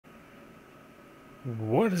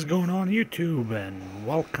What is going on YouTube, and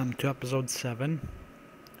welcome to episode 7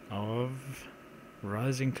 of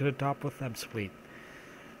Rising to the Top with Ebbsfleet.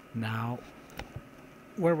 Now,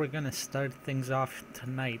 where we're going to start things off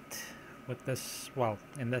tonight with this, well,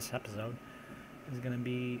 in this episode, is going to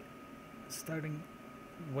be starting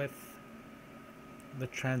with the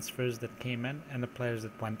transfers that came in and the players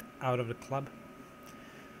that went out of the club.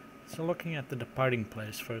 So looking at the departing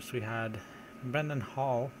players first, we had Brendan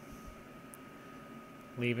Hall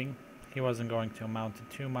leaving. He wasn't going to amount to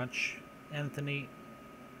too much. Anthony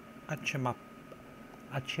Achampong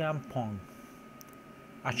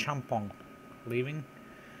leaving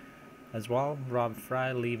as well. Rob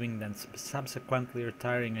Fry leaving, then subsequently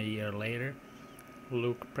retiring a year later.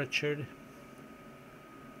 Luke Pritchard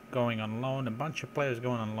going on loan. A bunch of players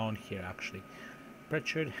going on loan here actually.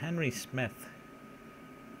 Pritchard, Henry Smith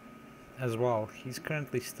as well. He's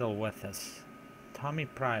currently still with us. Tommy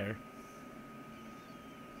Pryor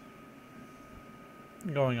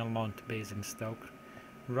going on loan to Basingstoke.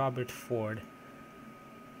 Robert Ford,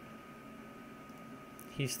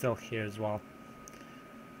 he's still here as well.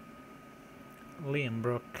 Liam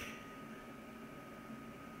Brooke.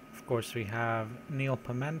 Of course, we have Neil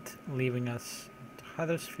Pament leaving us to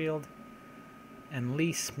Huddersfield, and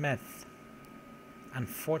Lee Smith,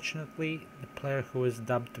 unfortunately the player who is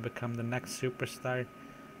dubbed to become the next superstar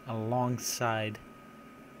alongside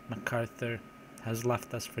MacArthur, has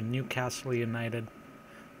left us for Newcastle United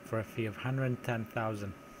for a fee of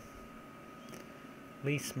 $110,000.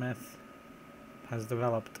 Lee Smith has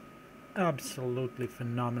developed absolutely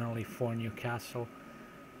phenomenally for Newcastle,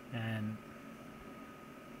 and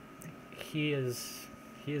he has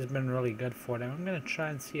been really good for them. I'm going to try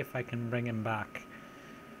and see if I can bring him back,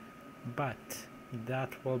 but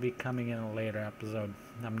that will be coming in a later episode.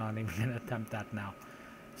 I'm not even going to attempt that now.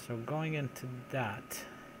 So going into that,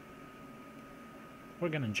 we're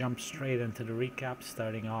going to jump straight into the recap,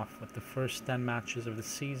 starting off with the first 10 matches of the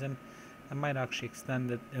season. I might actually extend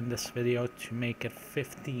it in this video to make it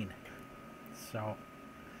 15. So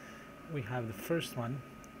we have the first one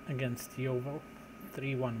against Yeovil,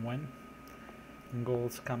 3-1 win.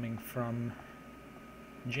 Goals coming from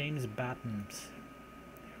James Battens,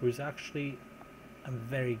 who's actually a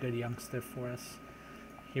very good youngster for us.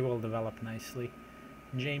 He will develop nicely.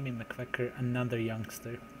 Jamie McVicker, another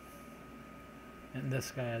youngster. And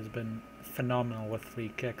this guy has been phenomenal with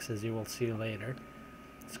free kicks, as you will see later,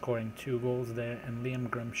 scoring 2 goals there, and Liam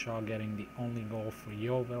Grimshaw getting the only goal for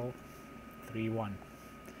Yeovil, 3-1.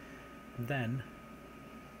 Then,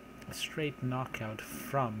 a straight knockout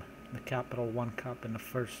from the Capital One Cup in the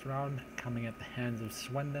first round, coming at the hands of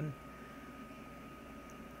Swindon.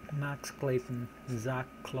 Max Clayton, Zach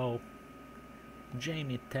Clough,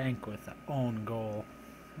 Jamie Tank with an own goal.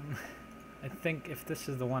 I think if this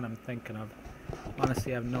is the one I'm thinking of,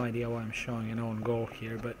 honestly I have no idea why I'm showing an own goal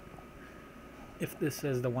here, but if this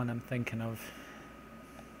is the one I'm thinking of,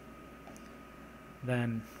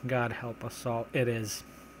 then God help us all. It is.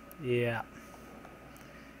 Yeah.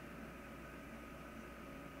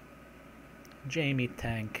 Jamie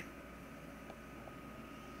Tank.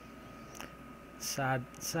 Sad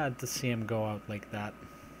to see him go out like that.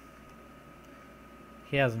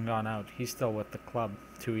 He hasn't gone out. He's still with the club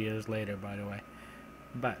 2 years later, by the way.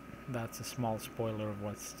 But that's a small spoiler of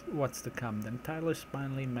what's to come. Then Tyler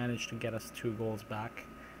Spinley managed to get us 2 goals back,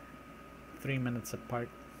 3 minutes apart,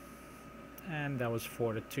 and that was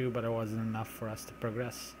 4-2, but it wasn't enough for us to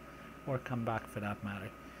progress, or come back for that matter.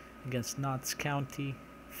 Against Notts County,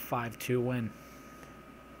 5-2 win.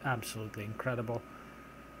 Absolutely incredible.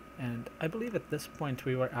 And I believe at this point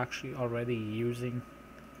we were actually already using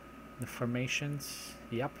the formations.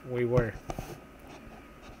 Yep, we were.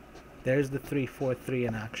 There's the 3-4-3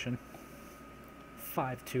 in action.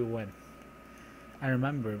 5-2 win. I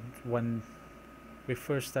remember when we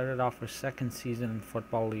first started off our second season in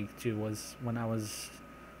Football League 2 was when I was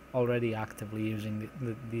already actively using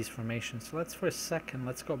these formations. So let's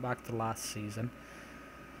go back to last season.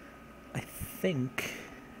 I think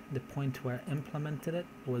the point where I implemented it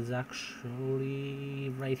was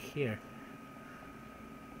actually right here.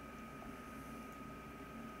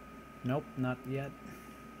 Nope, not yet.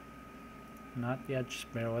 Not yet,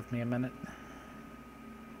 just bear with me a minute.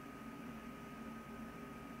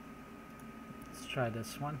 Let's try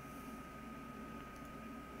this one.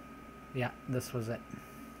 Yeah, this was it.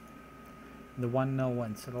 The 1-0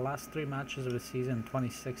 win. So the last 3 matches of the season,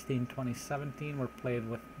 2016-2017, were played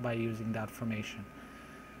by using that formation.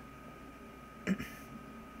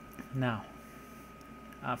 Now,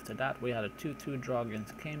 after that, we had a 2-2 draw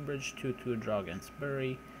against Cambridge, 2-2 draw against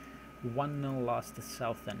Bury, 1-0 loss to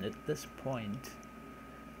Southend. At this point,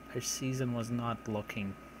 our season was not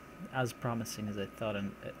looking as promising as I thought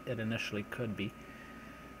it initially could be.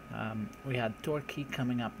 We had Torquay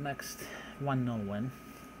coming up next, 1-0 win.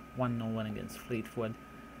 1-0 win against Fleetwood.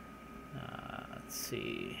 Let's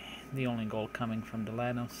see, the only goal coming from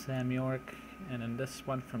Delano, Sam York, and in this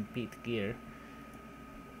one from Pete Gear.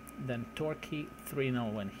 Then Torquay,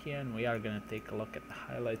 3-0 win here, and we are going to take a look at the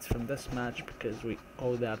highlights from this match because we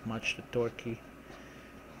owe that much to Torquay.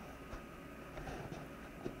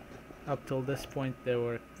 Up till this point, they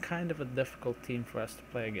were kind of a difficult team for us to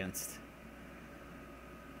play against.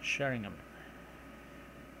 Sheringham,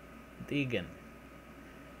 Deegan,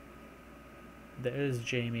 there's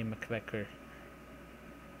Jamie McVicker,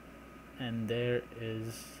 and there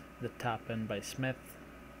is the tap in by Smith,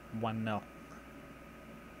 1-0.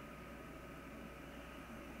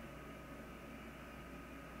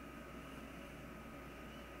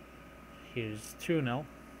 Here's 2-0.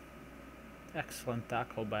 Excellent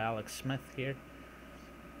tackle by Alex Smith here.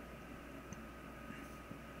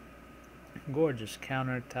 Gorgeous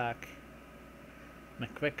counterattack.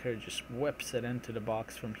 McVicker just whips it into the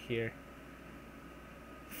box from here.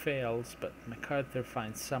 Fails, but MacArthur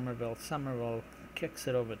finds Somerville. Somerville kicks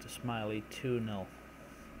it over to Smiley, 2-0.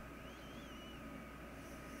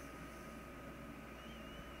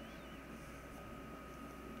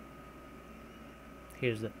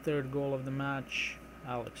 Here's the third goal of the match.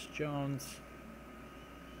 Alex Jones.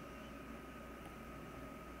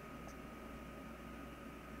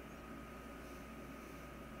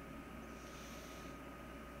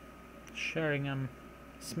 Sheringham,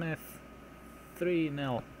 Smith,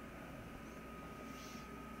 3-0.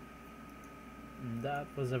 That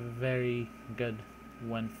was a very good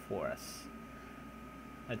win for us.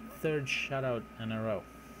 A third shutout in a row.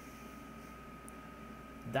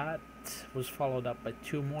 That was followed up by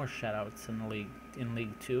 2 more shutouts in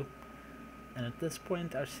League 2, and at this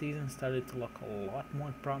point our season started to look a lot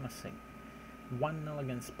more promising. 1-0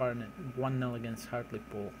 against Barnet, 1-0 against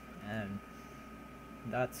Hartlepool, and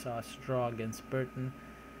that saw us draw against Burton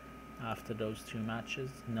after those 2 matches,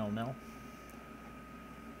 0-0.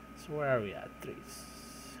 So where are we at?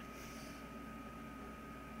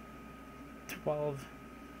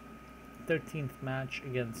 13th match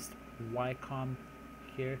against Wycombe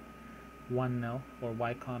here, 1-0 for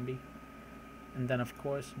Wycombe. And then of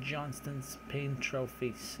course Johnston's Payne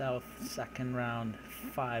Trophy South second round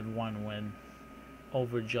 5-1 win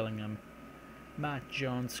over Gillingham. Matt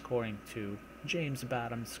Jones scoring 2, James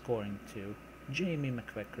Badham scoring 2, Jamie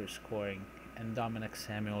McVicker scoring, and Dominic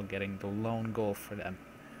Samuel getting the lone goal for them.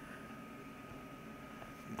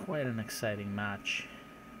 Quite an exciting match.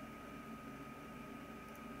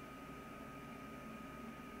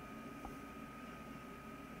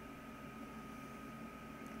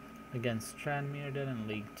 Against Tranmere then in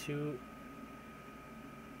League 2.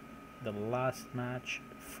 The last match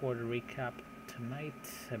for the recap tonight.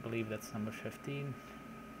 I believe that's number 15.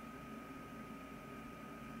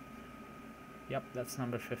 Yep, that's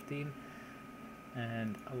number 15.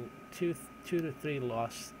 And a 2-3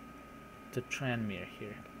 loss to Tranmere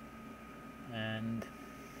here. And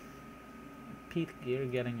Pete Gear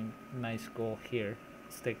getting a nice goal here.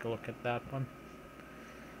 Let's take a look at that one.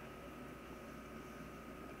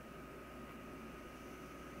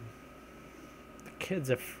 Kid's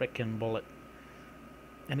a freaking bullet,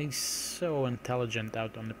 and he's so intelligent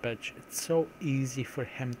out on the pitch. It's so easy for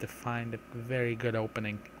him to find a very good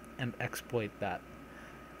opening and exploit that,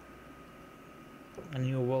 and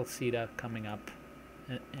you will see that coming up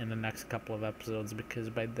in the next couple of episodes, because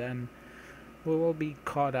by then we will be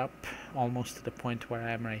caught up almost to the point where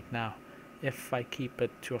I am right now, if I keep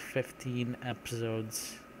it to a 15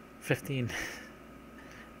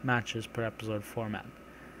 matches per episode format.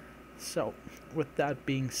 So, with that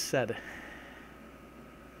being said,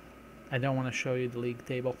 I don't want to show you the league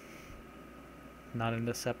table, not in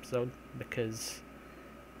this episode, because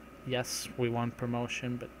yes, we won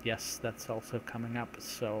promotion, but yes, that's also coming up.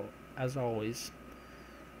 So, as always,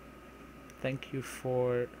 thank you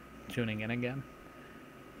for tuning in again,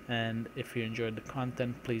 and if you enjoyed the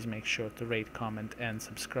content, please make sure to rate, comment, and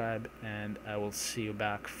subscribe, and I will see you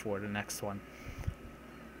back for the next one.